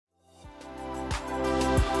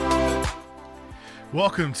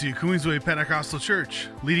Welcome to Queensway Pentecostal Church,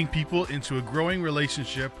 leading people into a growing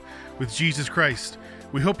relationship with Jesus Christ.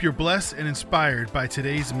 We hope you're blessed and inspired by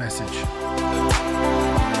today's message.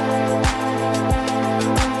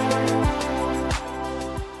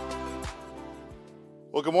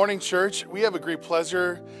 Well, good morning, church. We have a great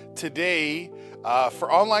pleasure today for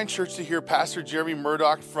online church to hear Pastor Jeremy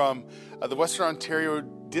Murdoch from the Western Ontario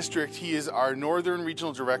District. He is our Northern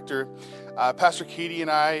Regional Director. Pastor Katie and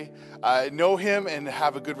I know him and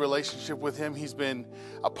have a good relationship with him. He's been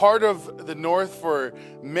a part of the North for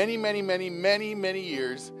many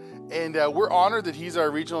years. And we're honored that he's our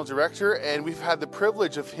Regional Director. And we've had the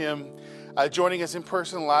privilege of him joining us in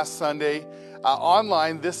person last Sunday,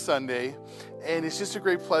 online this Sunday. And it's just a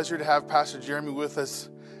great pleasure to have Pastor Jeremy with us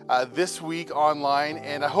this week online.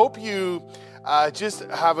 And I hope you just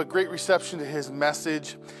have a great reception to his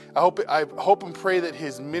message. I hope and pray that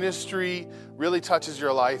his ministry really touches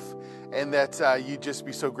your life, and that you just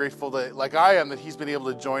be so grateful that, like I am, that he's been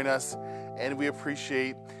able to join us, and we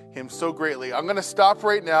appreciate him so greatly. I'm going to stop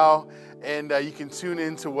right now, and you can tune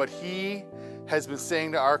into what he has been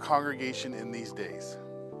saying to our congregation in these days.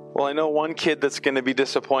 Well, I know one kid that's going to be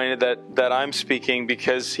disappointed that I'm speaking,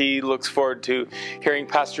 because he looks forward to hearing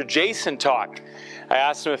Pastor Jason talk. I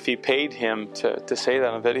asked him if he paid him to say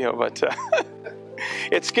that on video, but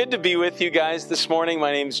it's good to be with you guys this morning.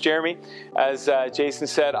 My name's Jeremy. As Jason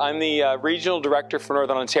said, I'm the Regional Director for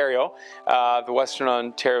Northern Ontario, the Western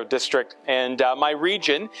Ontario District. And my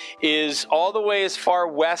region is all the way as far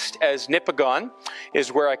west as Nipigon,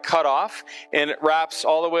 is where I cut off. And it wraps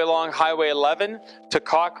all the way along Highway 11 to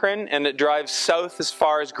Cochrane, and it drives south as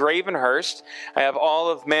far as Gravenhurst. I have all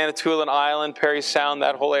of Manitoulin Island, Parry Sound,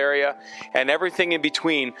 that whole area, and everything in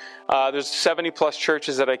between. There's 70 plus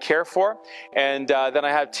churches that I care for. And then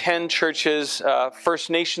I have 10 churches, First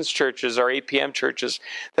Nations churches, or APM churches,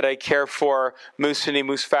 that I care for, Moose City,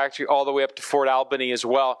 Moose Factory, all the way up to Fort Albany as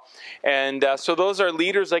well. And so those are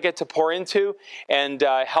leaders I get to pour into and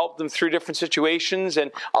help them through different situations.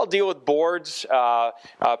 And I'll deal with boards,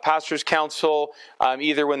 pastors' council,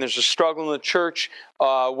 either when there's a struggle in the church,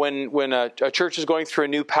 when a church is going through a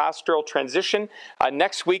new pastoral transition.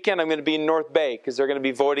 Next weekend, I'm going to be in North Bay, because they're going to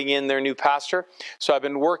be voting in their new pastor. So I've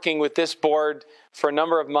been working with this board for a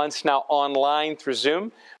number of months now online through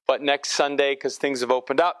Zoom. But next Sunday, because things have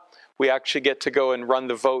opened up, we actually get to go and run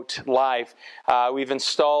the vote live. We've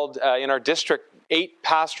installed in our district 8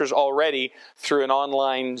 pastors already through an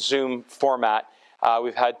online Zoom format.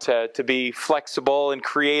 We've had to be flexible and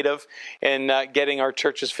creative in getting our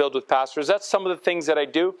churches filled with pastors. That's some of the things that I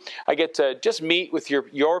do. I get to just meet with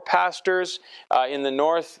your pastors in the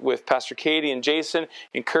north with Pastor Katie and Jason,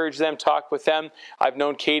 encourage them, talk with them. I've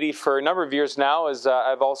known Katie for a number of years now, as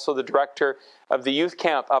I'm also the director of the youth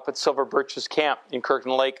camp up at Silver Birches Camp in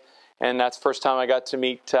Kirkland Lake. And that's the first time I got to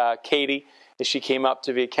meet Katie, as she came up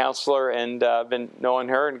to be a counselor, and been knowing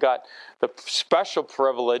her and got the special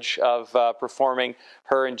privilege of performing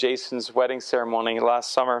her and Jason's wedding ceremony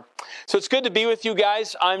last summer. So it's good to be with you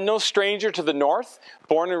guys. I'm no stranger to the North,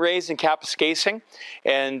 born and raised in Kapuskasing,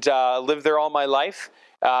 and lived there all my life.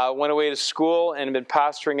 Went away to school and been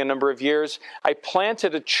pastoring a number of years. I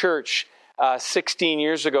planted a church 16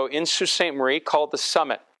 years ago in Sault Ste. Marie called The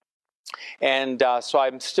Summit. And so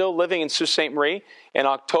I'm still living in Sault Ste. Marie. In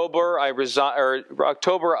October, I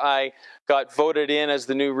got voted in as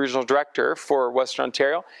the new regional director for Western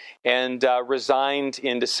Ontario, and resigned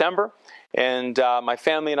in December. And my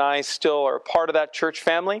family and I still are a part of that church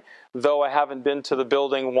family, though I haven't been to the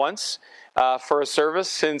building once for a service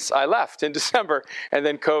since I left in December, and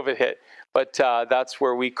then COVID hit. But that's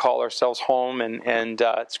where we call ourselves home, and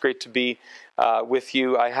it's great to be with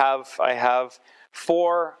you. I have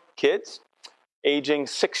 4 kids, aging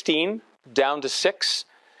 16 down to 6,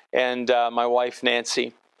 and my wife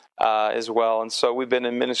Nancy as well. And so we've been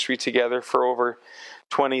in ministry together for over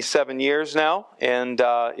 27 years now, and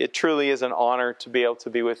it truly is an honor to be able to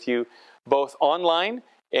be with you both online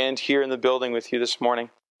and here in the building with you this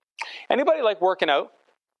morning. Anybody like working out?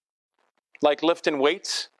 Like lifting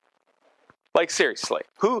weights? Like seriously,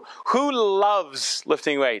 who loves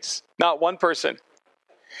lifting weights? Not one person.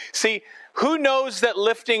 See, who knows that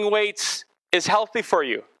lifting weights is healthy for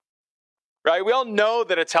you? Right? We all know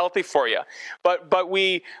that it's healthy for you, but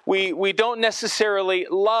we don't necessarily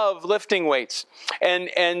love lifting weights.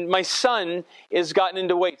 And my son has gotten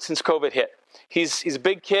into weight since COVID hit. He's a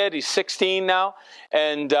big kid. He's 16 now,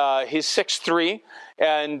 and he's 6'3",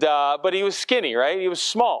 but he was skinny, right? He was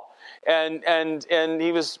small. And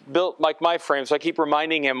he was built like my frame, so I keep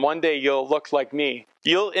reminding him, one day you'll look like me.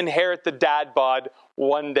 You'll inherit the dad bod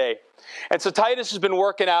one day. And so Titus has been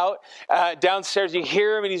working out downstairs. You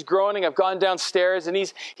hear him and he's groaning. I've gone downstairs and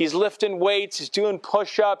he's lifting weights. He's doing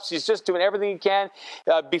push-ups. He's just doing everything he can.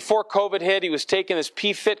 Before COVID hit, he was taking this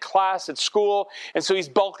P-Fit class at school. And so he's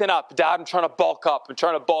bulking up. Dad, I'm trying to bulk up. I'm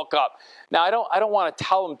trying to bulk up. Now, I don't want to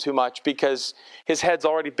tell him too much because his head's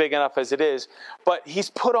already big enough as it is. But he's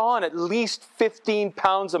put on at least 15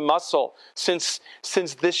 pounds of muscle since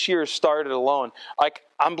this year started alone. Like,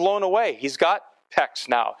 I'm blown away. He's got pecs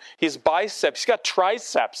now. His biceps, he's got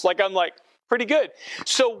triceps. I'm pretty good.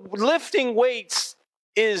 So lifting weights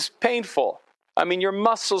is painful. I mean, your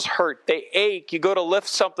muscles hurt. They ache. You go to lift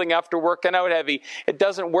something after working out heavy. It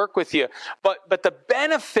doesn't work with you. But the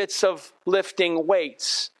benefits of lifting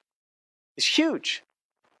weights is huge.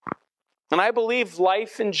 And I believe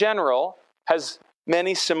life in general has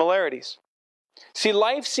many similarities. See,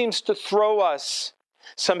 life seems to throw us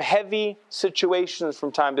some heavy situations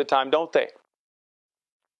from time to time, don't they?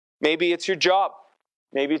 Maybe it's your job.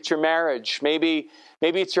 Maybe it's your marriage. Maybe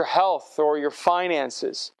it's your health or your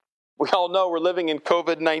finances. We all know we're living in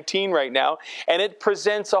COVID-19 right now, and it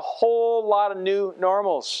presents a whole lot of new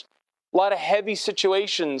normals, a lot of heavy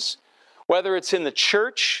situations, whether it's in the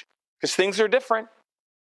church, because things are different,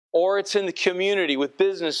 or it's in the community with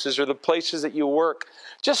businesses or the places that you work.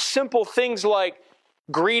 Just simple things like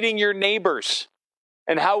greeting your neighbors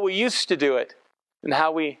and how we used to do it and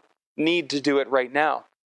how we need to do it right now.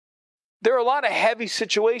 There are a lot of heavy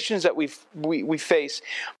situations that we face.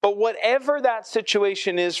 But whatever that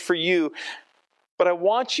situation is for you, what I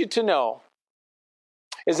want you to know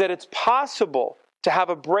is that it's possible to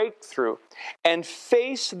have a breakthrough and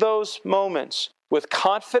face those moments with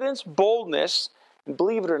confidence, boldness, and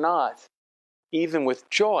believe it or not, even with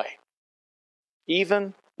joy.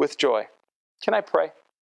 Even with joy. Can I pray?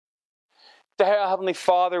 Dear Heavenly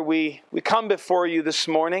Father, we come before you this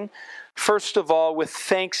morning, first of all, with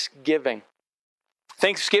thanksgiving.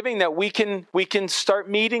 Thanksgiving that we can start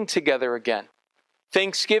meeting together again.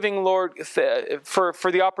 Thanksgiving, Lord,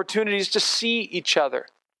 for the opportunities to see each other.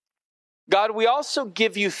 God, we also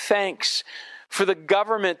give you thanks for the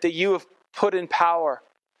government that you have put in power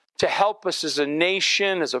to help us as a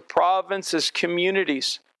nation, as a province, as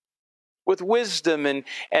communities, with wisdom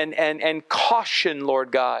and caution,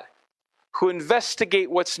 Lord God, who investigate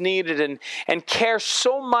what's needed and care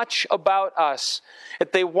so much about us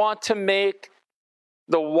that they want to make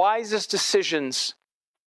the wisest decisions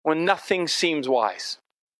when nothing seems wise.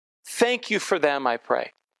 Thank you for them, I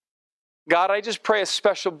pray. God, I just pray a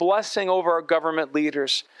special blessing over our government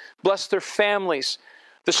leaders. Bless their families,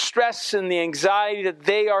 the stress and the anxiety that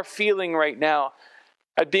they are feeling right now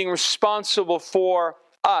at being responsible for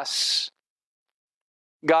us.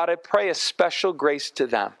 God, I pray a special grace to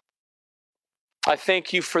them. I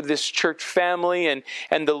thank you for this church family and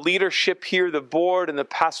the leadership here, the board and the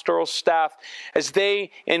pastoral staff, as they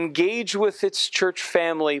engage with its church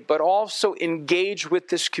family, but also engage with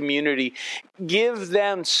this community. Give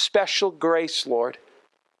them special grace, Lord,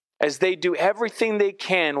 as they do everything they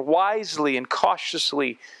can wisely and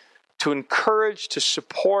cautiously to encourage, to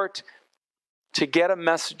support, to get a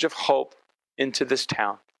message of hope into this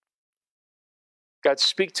town. God,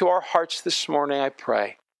 speak to our hearts this morning, I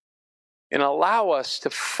pray. And allow us to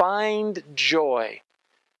find joy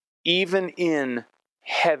even in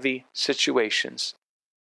heavy situations.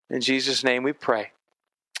 In Jesus' name we pray.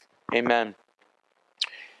 Amen.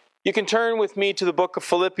 You can turn with me to the book of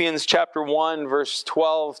Philippians chapter 1, verse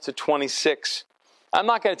 12 to 26. I'm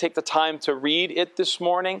not going to take the time to read it this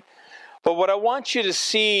morning, but what I want you to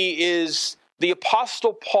see is the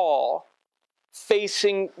Apostle Paul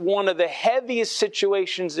facing one of the heaviest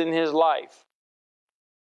situations in his life.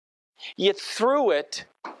 Yet through it,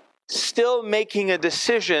 still making a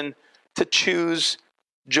decision to choose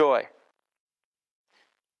joy.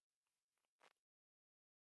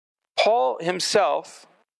 Paul himself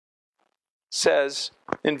says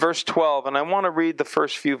in verse 12, and I want to read the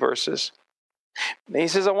first few verses. He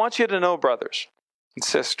says, I want you to know, brothers and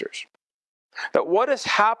sisters, that what has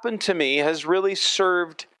happened to me has really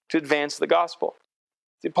served to advance the gospel.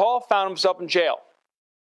 See, Paul found himself in jail,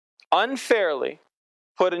 unfairly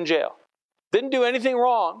put in jail. Didn't do anything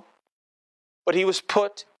wrong, but he was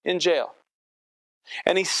put in jail.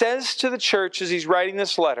 And he says to the church as he's writing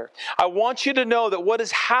this letter, I want you to know that what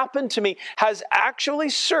has happened to me has actually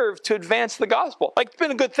served to advance the gospel. It's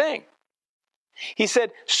been a good thing. He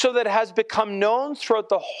said, so that it has become known throughout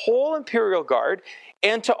the whole imperial guard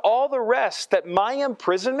and to all the rest that my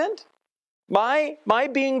imprisonment, my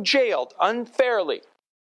being jailed unfairly,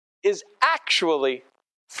 is actually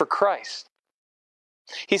for Christ.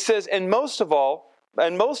 He says, and most of all,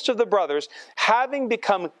 and most of the brothers, having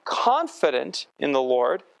become confident in the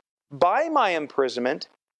Lord by my imprisonment,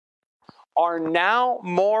 are now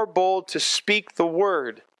more bold to speak the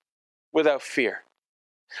word without fear.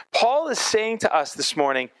 Paul is saying to us this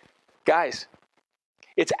morning, guys,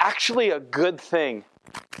 it's actually a good thing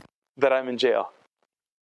that I'm in jail.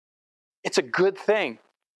 It's a good thing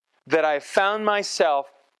that I found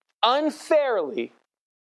myself unfairly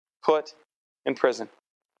put in prison.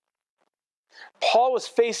 Paul was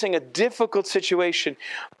facing a difficult situation,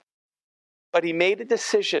 but he made a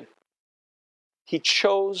decision. He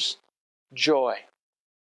chose joy.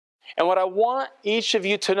 And what I want each of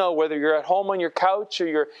you to know, whether you're at home on your couch or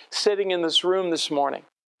you're sitting in this room this morning,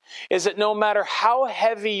 is that no matter how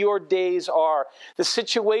heavy your days are, the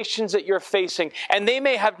situations that you're facing, and they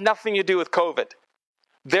may have nothing to do with COVID,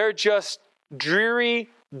 they're just dreary,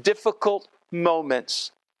 difficult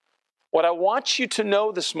moments. What I want you to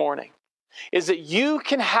know this morning is that you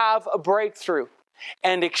can have a breakthrough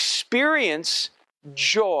and experience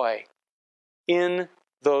joy in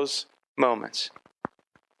those moments.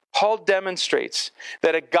 Paul demonstrates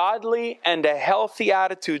that a godly and a healthy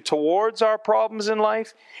attitude towards our problems in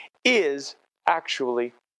life is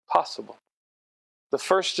actually possible. The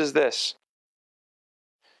first is this: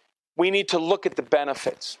 we need to look at the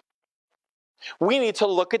benefits. We need to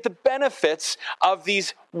look at the benefits of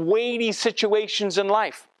these weighty situations in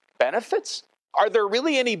life. Benefits? Are there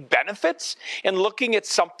really any benefits in looking at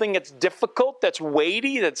something that's difficult, that's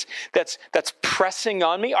weighty, that's pressing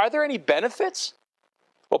on me? Are there any benefits?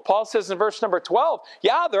 Well, Paul says in verse number 12,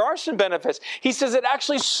 yeah, there are some benefits. He says it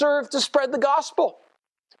actually served to spread the gospel.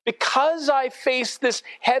 Because I faced this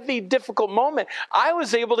heavy, difficult moment, I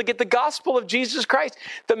was able to get the gospel of Jesus Christ,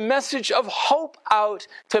 the message of hope, out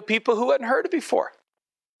to people who hadn't heard it before.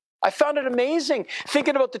 I found it amazing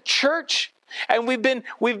thinking about the church. And we've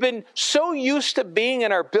been so used to being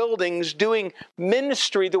in our buildings doing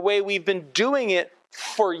ministry the way we've been doing it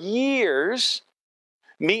for years.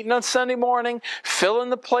 Meeting on Sunday morning,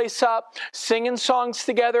 filling the place up, singing songs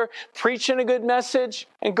together, preaching a good message,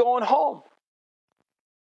 and going home.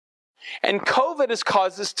 And COVID has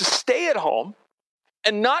caused us to stay at home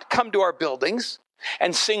and not come to our buildings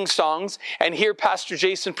and sing songs and hear Pastor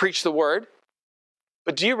Jason preach the word.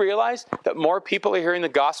 But do you realize that more people are hearing the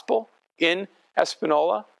gospel in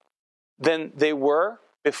Espanola than they were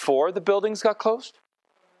before the buildings got closed?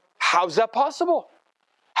 How's that possible?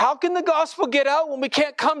 How can the gospel get out when we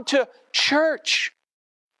can't come to church?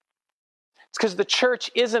 It's because the church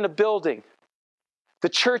isn't a building. The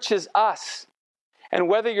church is us. And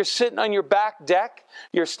whether you're sitting on your back deck,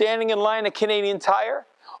 you're standing in line at Canadian Tire,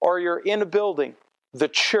 or you're in a building, the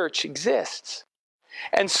church exists.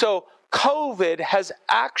 And so COVID has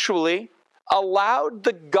actually allowed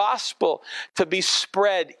the gospel to be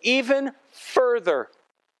spread even further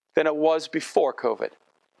than it was before COVID.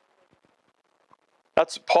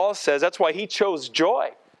 That's what Paul says. That's why he chose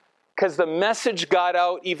joy, because the message got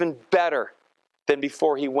out even better than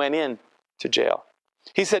before he went in to jail.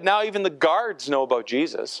 He said, now even the guards know about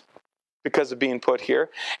Jesus because of being put here.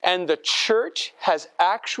 And the church has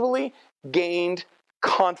actually gained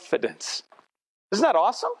confidence. Isn't that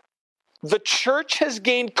awesome? The church has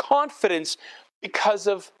gained confidence because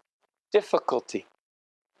of difficulty.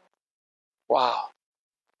 Wow.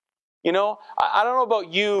 You know, I don't know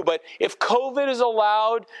about you, but if COVID has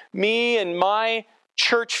allowed me and my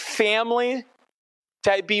church family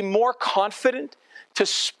to be more confident, to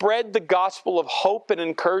spread the gospel of hope and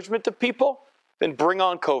encouragement to people, then bring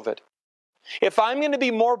on COVID. If I'm going to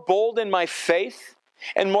be more bold in my faith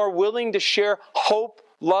and more willing to share hope,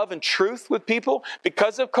 love, and truth with people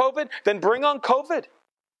because of COVID, then bring on COVID.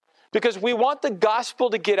 Because we want the gospel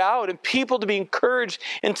to get out and people to be encouraged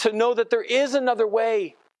and to know that there is another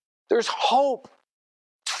way. There's hope.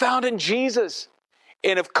 It's found in Jesus.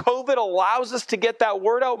 And if COVID allows us to get that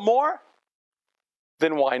word out more,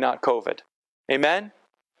 then why not COVID? Amen?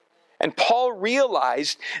 And Paul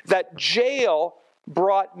realized that jail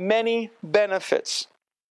brought many benefits.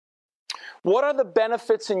 What are the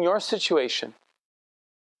benefits in your situation?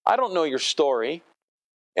 I don't know your story,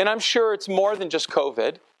 and I'm sure it's more than just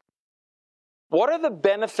COVID. What are the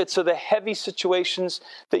benefits of the heavy situations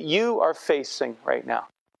that you are facing right now?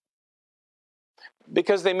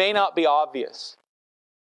 Because they may not be obvious.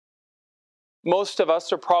 Most of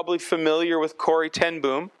us are probably familiar with Corrie ten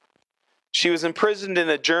Boom. She was imprisoned in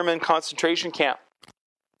a German concentration camp.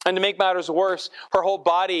 And to make matters worse, her whole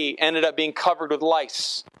body ended up being covered with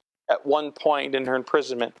lice at one point in her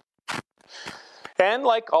imprisonment. And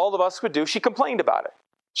like all of us would do, she complained about it.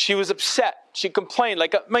 She was upset. She complained,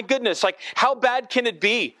 like, my goodness, like, how bad can it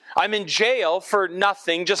be? I'm in jail for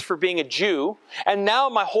nothing, just for being a Jew, and now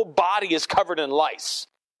my whole body is covered in lice.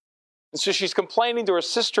 And so she's complaining to her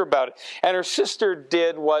sister about it. And her sister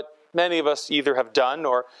did what many of us either have done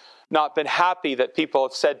or not been happy that people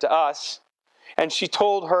have said to us. And she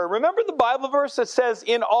told her, remember the Bible verse that says,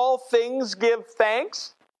 in all things give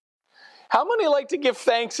thanks? How many like to give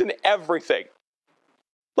thanks in everything?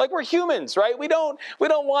 Like, we're humans, right? We don't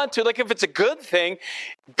want to. Like, if it's a good thing,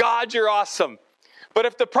 God, you're awesome. But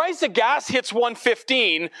if the price of gas hits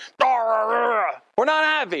 $1.15, we're not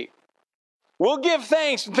happy. We'll give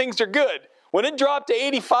thanks when things are good. When it dropped to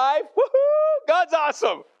 85, woohoo, God's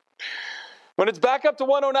awesome. When it's back up to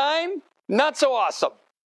 109, not so awesome.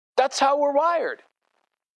 That's how we're wired.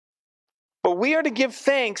 But we are to give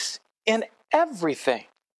thanks in everything.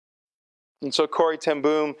 And so Corrie ten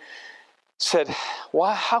Boom said,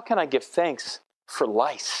 well, how can I give thanks for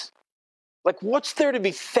lice? Like, what's there to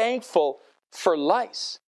be thankful for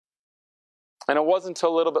lice? And it wasn't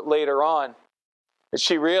until a little bit later on that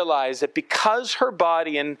she realized that because her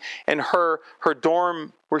body and her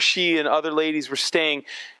dorm where she and other ladies were staying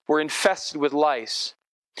were infested with lice,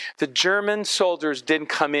 the German soldiers didn't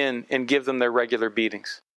come in and give them their regular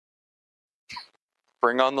beatings.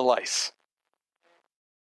 Bring on the lice.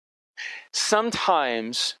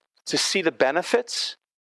 Sometimes, to see the benefits,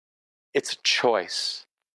 it's a choice.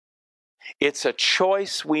 It's a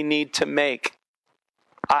choice we need to make.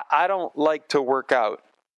 I don't like to work out.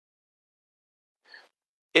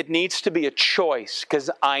 It needs to be a choice because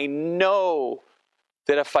I know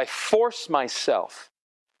that if I force myself,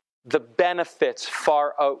 the benefits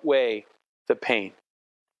far outweigh the pain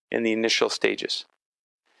in the initial stages.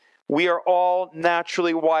 We are all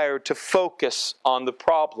naturally wired to focus on the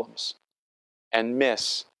problems and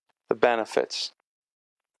miss the benefits.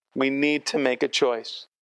 We need to make a choice.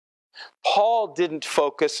 Paul didn't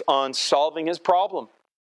focus on solving his problem,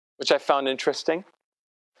 which I found interesting.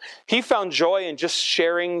 He found joy in just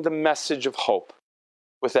sharing the message of hope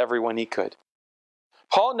with everyone he could.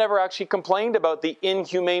 Paul never actually complained about the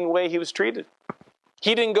inhumane way he was treated.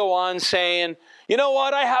 He didn't go on saying, you know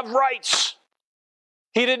what, I have rights.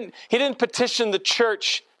 He didn't petition the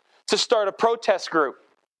church to start a protest group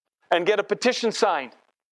and get a petition signed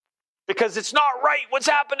because it's not right what's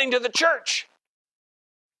happening to the church.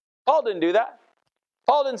 Paul didn't do that.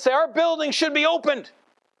 Paul didn't say our building should be opened.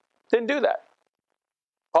 Didn't do that.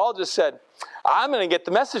 Paul just said, I'm going to get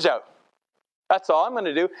the message out. That's all I'm going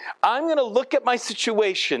to do. I'm going to look at my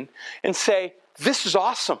situation and say, this is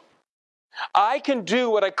awesome. I can do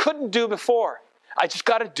what I couldn't do before. I just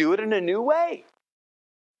got to do it in a new way.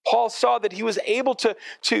 Paul saw that he was able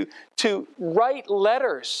to write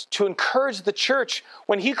letters to encourage the church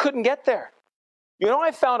when he couldn't get there. You know what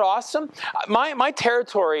I found awesome? My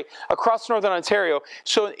territory across Northern Ontario,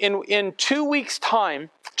 so in 2 weeks' time,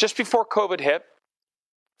 just before COVID hit,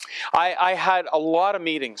 I had a lot of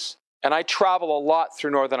meetings, and I travel a lot through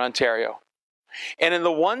Northern Ontario. And in the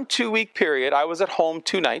 1-2 week period, I was at home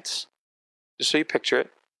 2 nights, just so you picture it.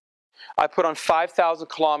 I put on 5,000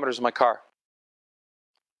 kilometers in my car.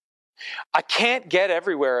 I can't get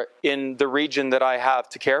everywhere in the region that I have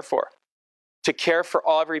to care for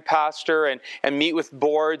every pastor and meet with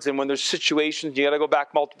boards. And when there's situations, you got to go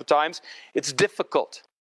back multiple times. It's difficult.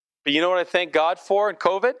 But you know what I thank God for in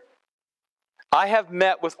COVID? I have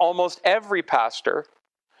met with almost every pastor,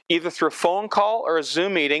 either through a phone call or a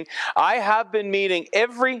Zoom meeting. I have been meeting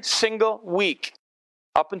every single week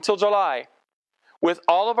up until July with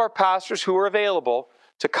all of our pastors who are available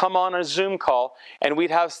to come on a Zoom call, and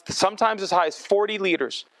we'd have sometimes as high as 40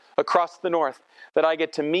 leaders across the north that I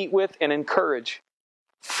get to meet with and encourage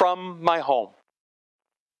from my home.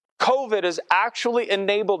 COVID has actually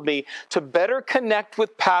enabled me to better connect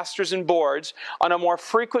with pastors and boards on a more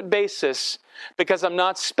frequent basis because I'm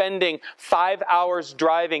not spending 5 hours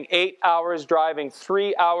driving, 8 hours driving,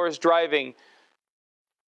 3 hours driving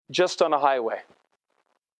just on a highway.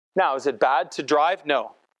 Now, is it bad to drive?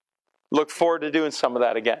 No. Look forward to doing some of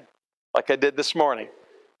that again, like I did this morning.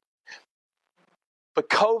 But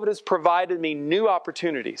COVID has provided me new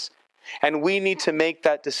opportunities, and we need to make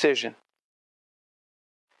that decision.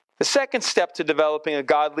 The second step to developing a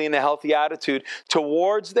godly and a healthy attitude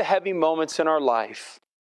towards the heavy moments in our life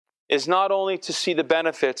is not only to see the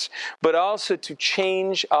benefits, but also to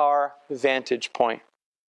change our vantage point.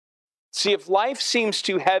 See, if life seems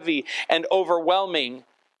too heavy and overwhelming,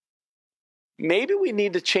 maybe we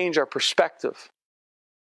need to change our perspective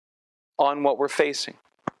on what we're facing.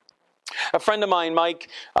 A friend of mine, Mike,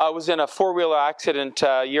 was in a four-wheeler accident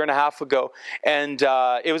a year and a half ago, and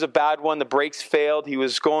it was a bad one. The brakes failed. He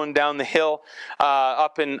was going down the hill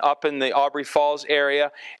up in the Aubrey Falls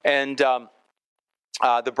area, and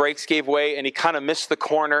the brakes gave way, and he kind of missed the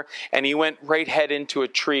corner, and he went right head into a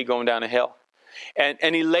tree going down a hill.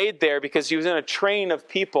 And he laid there because he was in a train of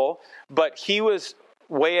people, but he was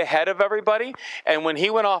way ahead of everybody. And when he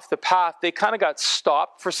went off the path, they kind of got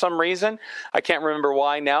stopped for some reason. I can't remember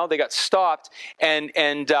why now. They got stopped. And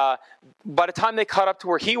by the time they caught up to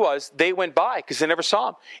where he was, they went by because they never saw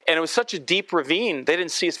him. And it was such a deep ravine, they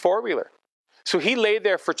didn't see his four-wheeler. So he laid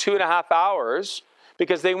there for 2.5 hours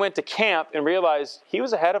because they went to camp and realized he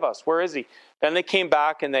was ahead of us. Where is he? Then they came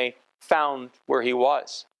back and they found where he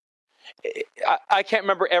was. I can't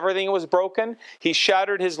remember everything that was broken. He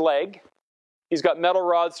shattered his leg. He's got metal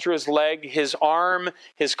rods through his leg, his arm,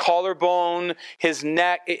 his collarbone, his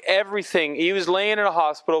neck, everything. He was laying in a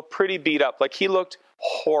hospital pretty beat up. Like, he looked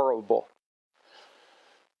horrible.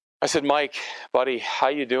 I said, Mike, buddy, how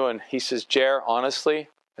you doing? He says, Jer, honestly,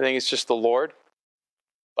 I think it's just the Lord.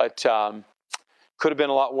 But could have been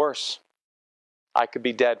a lot worse. I could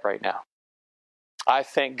be dead right now. I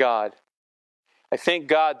thank God. I thank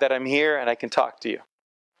God that I'm here and I can talk to you.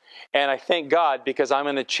 And I thank God because I'm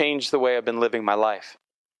going to change the way I've been living my life.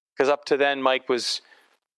 Because up to then, Mike was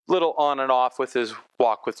a little on and off with his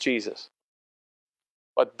walk with Jesus.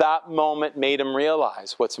 But that moment made him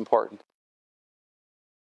realize what's important.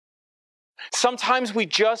 Sometimes we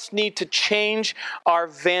just need to change our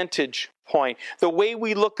vantage point. The way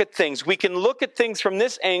we look at things. We can look at things from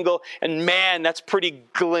this angle and man, that's pretty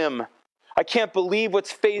glim. I can't believe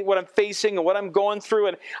what I'm facing and what I'm going through.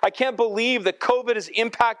 And I can't believe that COVID has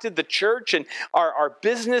impacted the church and our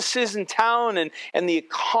businesses in town and the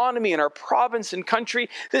economy in our province and country.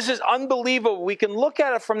 This is unbelievable. We can look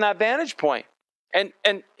at it from that vantage point. And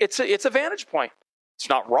it's a vantage point. It's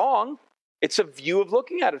not wrong. It's a view of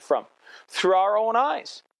looking at it from, through our own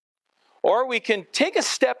eyes. Or we can take a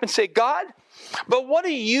step and say, God, but what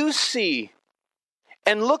do you see?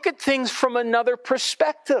 And look at things from another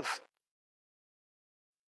perspective.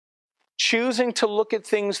 Choosing to look at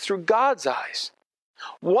things through God's eyes.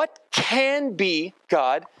 What can be,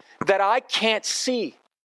 God, that I can't see?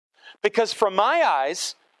 Because from my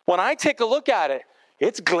eyes, when I take a look at it,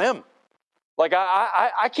 it's glim. Like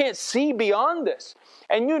I can't see beyond this.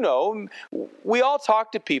 And you know, we all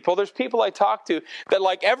talk to people. There's people I talk to that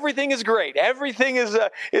like everything is great. Everything is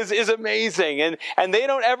amazing. And they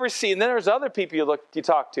don't ever see. And then there's other people you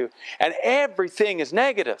talk to. And everything is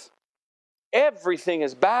negative. Everything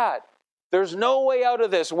is bad. There's no way out of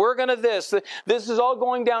this. We're going to this. This is all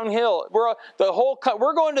going downhill. We're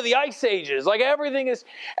going to the ice ages. Like everything is.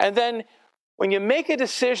 And then when you make a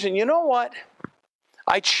decision, you know what?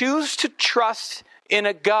 I choose to trust in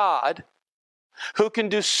a God who can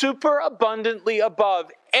do super abundantly above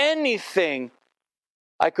anything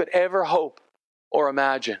I could ever hope or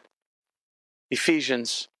imagine.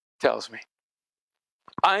 Ephesians tells me.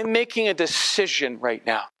 I'm making a decision right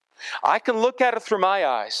now. I can look at it through my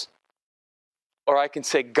eyes. Or I can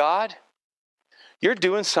say, God, you're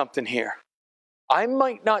doing something here. I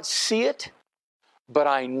might not see it, but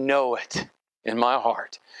I know it in my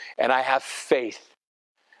heart. And I have faith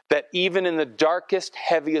that even in the darkest,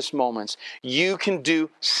 heaviest moments, you can do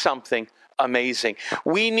something amazing.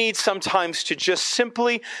 We need sometimes to just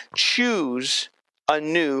simply choose a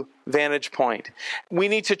new vantage point. We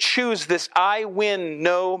need to choose this I win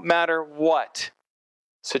no matter what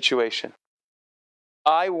situation.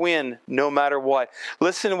 I win no matter what.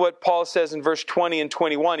 Listen to what Paul says in verse 20 and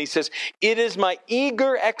 21. He says, it is my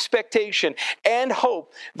eager expectation and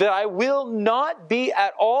hope that I will not be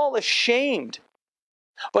at all ashamed,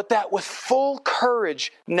 but that with full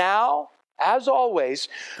courage now, as always,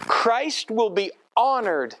 Christ will be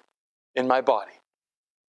honored in my body.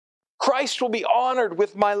 Christ will be honored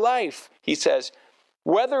with my life, he says,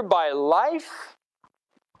 whether by life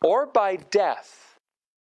or by death.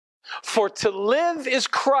 For to live is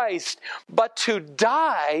Christ, but to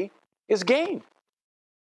die is gain.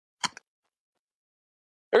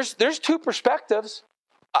 There's two perspectives.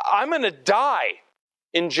 I'm going to die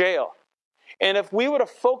in jail. And if we would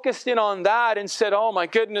have focused in on that and said, oh my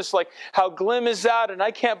goodness, like how glim is that? And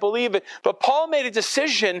I can't believe it. But Paul made a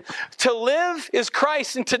decision to live is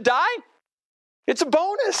Christ and to die, it's a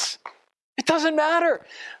bonus. It doesn't matter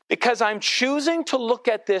because I'm choosing to look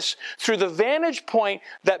at this through the vantage point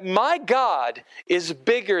that my God is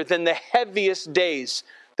bigger than the heaviest days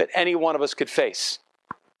that any one of us could face.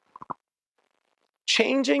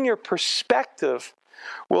 Changing your perspective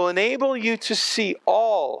will enable you to see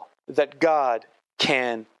all that God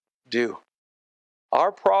can do.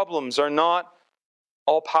 Our problems are not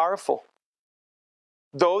all powerful.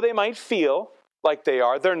 Though they might feel like they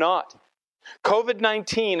are, they're not.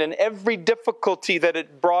 COVID-19 and every difficulty that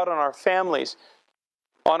it brought on our families,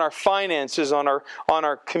 on our finances, on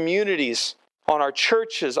our communities, on our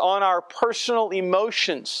churches, on our personal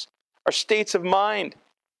emotions, our states of mind,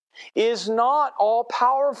 is not all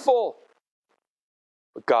powerful.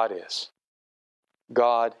 But God is.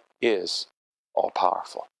 God is all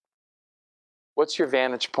powerful. What's your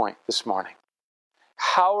vantage point this morning?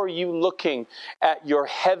 How are you looking at your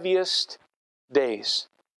heaviest days?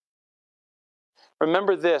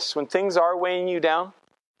 Remember this, when things are weighing you down,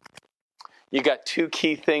 you got two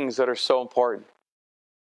key things that are so important.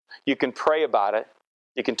 You can pray about it,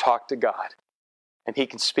 you can talk to God, and He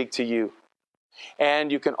can speak to you.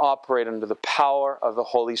 And you can operate under the power of the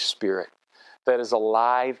Holy Spirit that is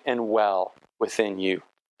alive and well within you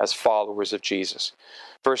as followers of Jesus.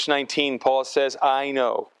 Verse 19, Paul says, I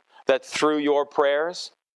know that through your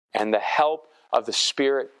prayers and the help of the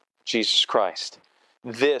Spirit, Jesus Christ,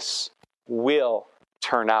 this will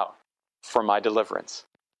turn out for my deliverance.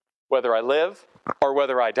 Whether I live or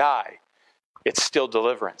whether I die, it's still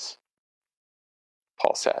deliverance,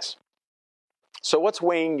 Paul says. So what's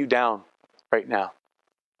weighing you down right now?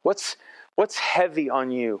 What's heavy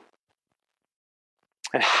on you?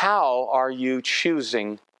 And how are you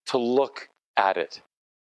choosing to look at it?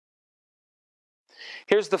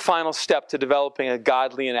 Here's the final step to developing a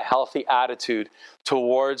godly and a healthy attitude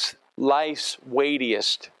towards life's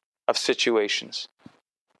weightiest of situations.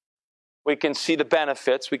 We can see the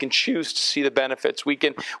benefits. We can choose to see the benefits. We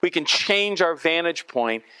can change our vantage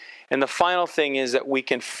point. And the final thing is that we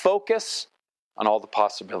can focus on all the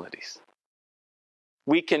possibilities.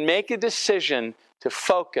 We can make a decision to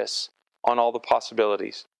focus on all the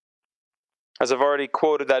possibilities. As I've already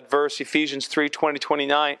quoted that verse, Ephesians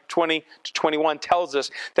 3:20-21 tells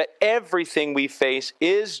us that everything we face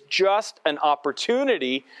is just an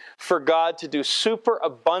opportunity for God to do super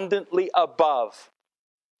abundantly above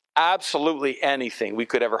absolutely anything we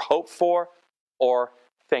could ever hope for or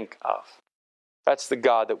think of. That's the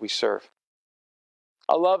God that we serve.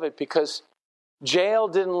 I love it because jail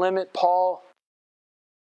didn't limit Paul.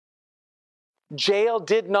 Jail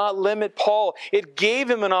did not limit Paul. It gave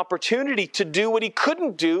him an opportunity to do what he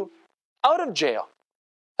couldn't do out of jail.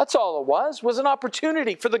 That's all it was an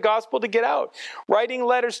opportunity for the gospel to get out. Writing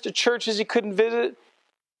letters to churches he couldn't visit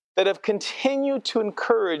that have continued to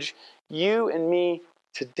encourage you and me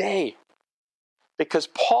today. Because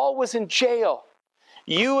Paul was in jail.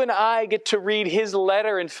 You and I get to read his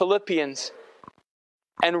letter in Philippians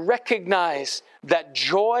and recognize that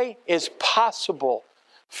joy is possible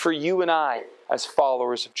for you and I as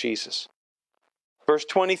followers of Jesus. Verse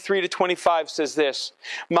 23-25 says this,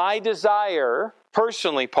 my desire,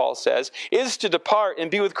 personally, Paul says, is to depart and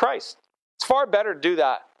be with Christ. It's far better to do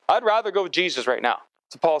that. I'd rather go with Jesus right now.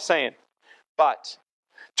 That's what Paul's saying. But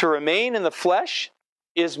to remain in the flesh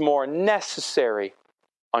is more necessary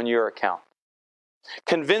on your account.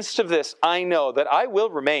 Convinced of this, I know that I will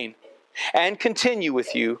remain and continue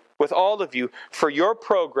with you, with all of you, for your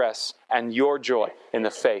progress and your joy in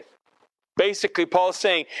the faith. Basically, Paul's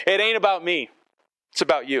saying, it ain't about me. It's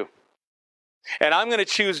about you. And I'm going to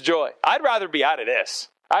choose joy. I'd rather be out of this.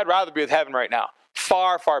 I'd rather be with heaven right now.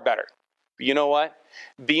 Far, far better. But you know what?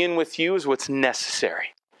 Being with you is what's necessary.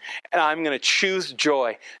 And I'm going to choose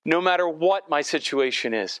joy no matter what my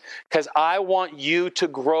situation is. Because I want you to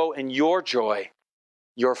grow in your joy,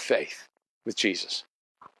 your faith with Jesus.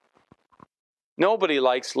 Nobody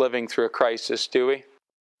likes living through a crisis, do we?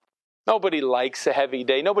 Nobody likes a heavy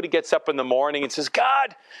day. Nobody gets up in the morning and says,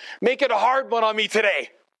 God, make it a hard one on me today.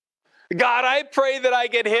 God, I pray that I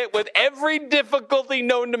get hit with every difficulty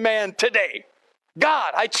known to man today.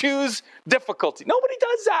 God, I choose difficulty. Nobody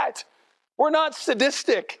does that. We're not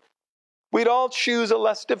sadistic. We'd all choose a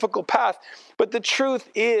less difficult path. But the truth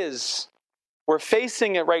is, we're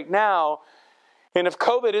facing it right now. And if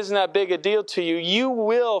COVID isn't that big a deal to you, you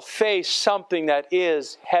will face something that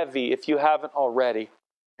is heavy if you haven't already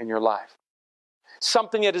in your life.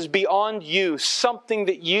 Something that is beyond you, something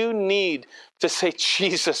that you need to say,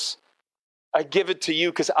 Jesus, I give it to you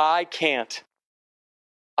because I can't.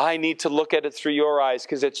 I need to look at it through your eyes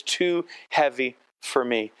because it's too heavy for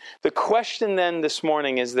me. The question then this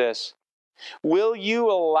morning is this: will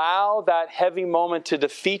you allow that heavy moment to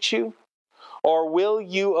defeat you? Or will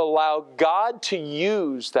you allow God to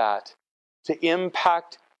use that to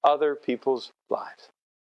impact other people's lives?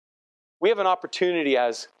 We have an opportunity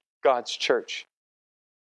as God's church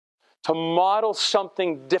to model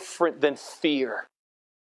something different than fear,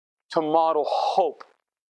 to model hope,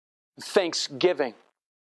 thanksgiving,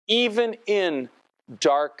 even in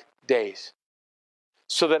dark days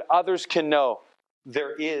so that others can know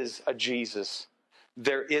there is a Jesus,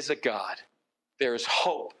 there is a God, there is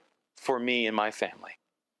hope for me and my family.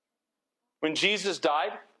 When Jesus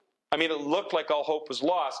died, it looked like all hope was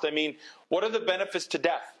lost. What are the benefits to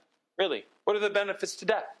death? Really, what are the benefits to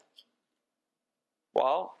death?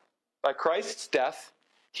 Well, by Christ's death,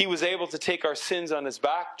 he was able to take our sins on his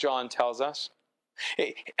back, John tells us.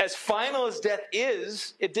 As final as death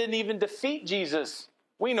is, it didn't even defeat Jesus.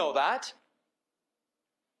 We know that.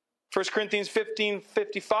 1 Corinthians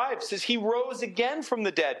 15:55 says he rose again from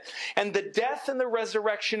the dead. And the death and the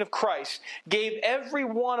resurrection of Christ gave every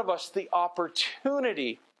one of us the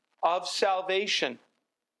opportunity of salvation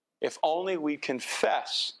if only we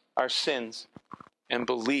confess our sins and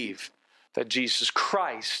believe that Jesus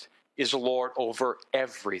Christ is Lord over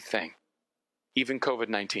everything, even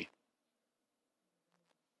COVID-19.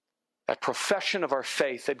 That profession of our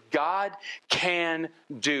faith that God can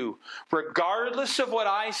do, regardless of what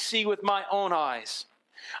I see with my own eyes.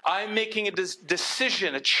 I'm making a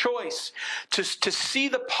decision, a choice to see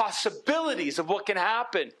the possibilities of what can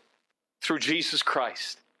happen through Jesus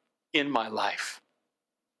Christ in my life.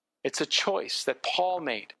 It's a choice that Paul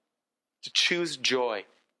made to choose joy,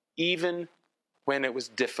 even when it was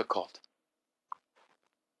difficult.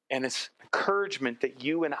 And it's encouragement that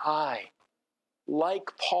you and I,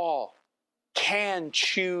 like Paul, can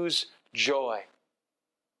choose joy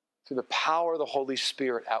through the power of the Holy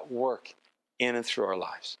Spirit at work in and through our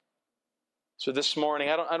lives. So this morning,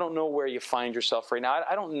 I don't know where you find yourself right now.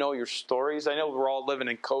 I don't know your stories. I know we're all living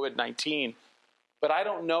in COVID-19, but I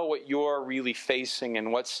don't know what you're really facing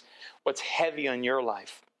and what's heavy on your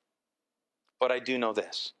life. But I do know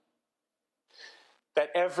this,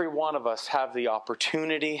 that every one of us have the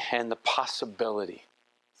opportunity and the possibility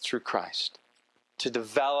through Christ to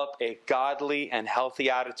develop a godly and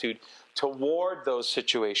healthy attitude toward those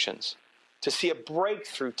situations, to see a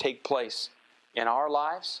breakthrough take place in our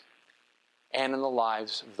lives and in the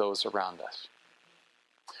lives of those around us.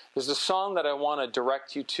 There's a song that I want to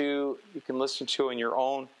direct you to. You can listen to on your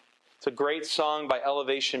own. It's a great song by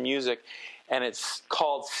Elevation Music, and it's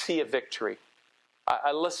called See a Victory.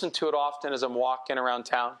 I listen to it often as I'm walking around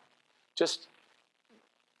town. Just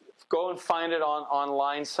go and find it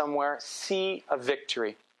online somewhere. See a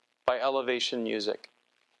Victory by Elevation Music.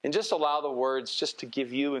 And just allow the words just to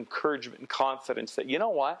give you encouragement and confidence that, you know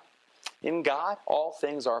what? In God, all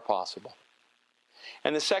things are possible.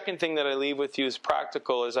 And the second thing that I leave with you is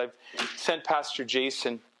practical, is I've sent Pastor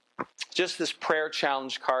Jason just this prayer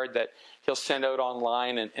challenge card that he'll send out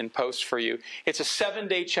online and post for you. It's a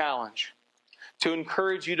 7-day challenge to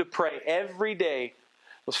encourage you to pray every day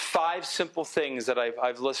those 5 simple things that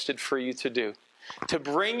I've listed for you to do, to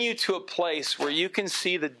bring you to a place where you can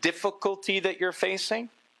see the difficulty that you're facing,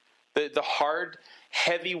 the hard,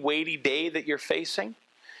 heavy, weighty day that you're facing,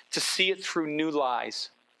 to see it through new eyes,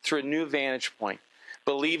 through a new vantage point,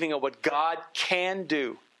 believing in what God can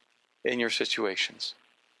do in your situations.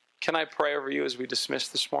 Can I pray over you as we dismiss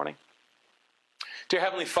this morning? Dear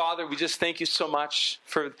Heavenly Father, we just thank you so much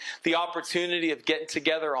for the opportunity of getting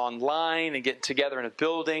together online and getting together in a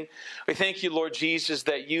building. We thank you, Lord Jesus,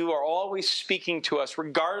 that you are always speaking to us,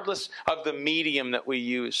 regardless of the medium that we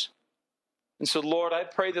use. And so, Lord, I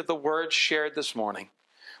pray that the word shared this morning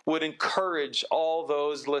would encourage all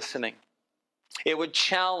those listening. It would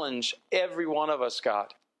challenge every one of us,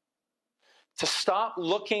 God, to stop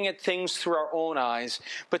looking at things through our own eyes,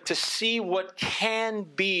 but to see what can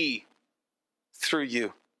be through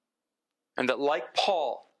you. And that, like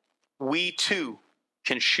Paul, we too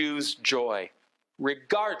can choose joy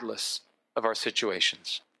regardless of our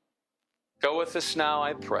situations. Go with us now,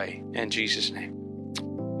 I pray, in Jesus' name.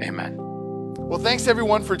 Amen. Well, thanks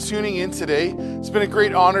everyone for tuning in today. It's been a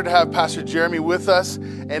great honor to have Pastor Jeremy with us,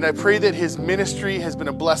 and I pray that his ministry has been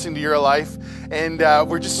a blessing to your life. And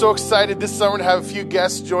we're just so excited this summer to have a few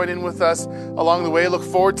guests join in with us along the way. Look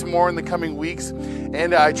forward to more in the coming weeks.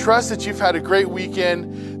 And I trust that you've had a great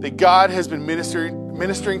weekend, that God has been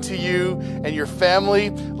ministering to you and your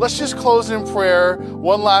family. Let's just close in prayer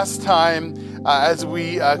one last time as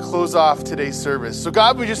we close off today's service. So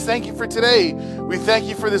God, we just thank you for today. We thank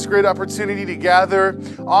you for this great opportunity to gather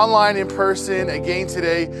online, in person again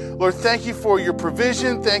today. Lord, thank you for your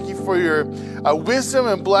provision. Thank you for your wisdom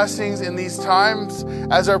and blessings in these times.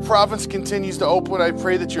 As our province continues to open, I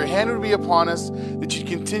pray that your hand would be upon us, that you'd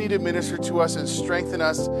continue to minister to us and strengthen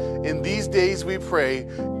us in these days, we pray.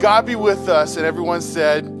 God be with us. And everyone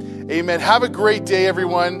said, amen. Have a great day,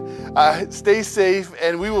 everyone. Stay safe,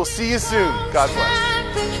 and we will see you soon. God bless.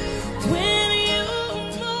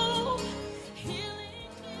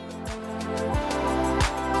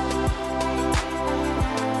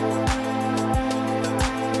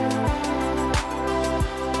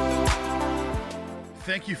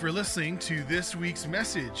 you for listening to this week's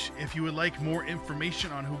message. If you would like more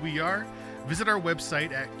information on who we are, visit our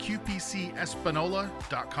website at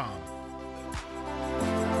qpcespanola.com.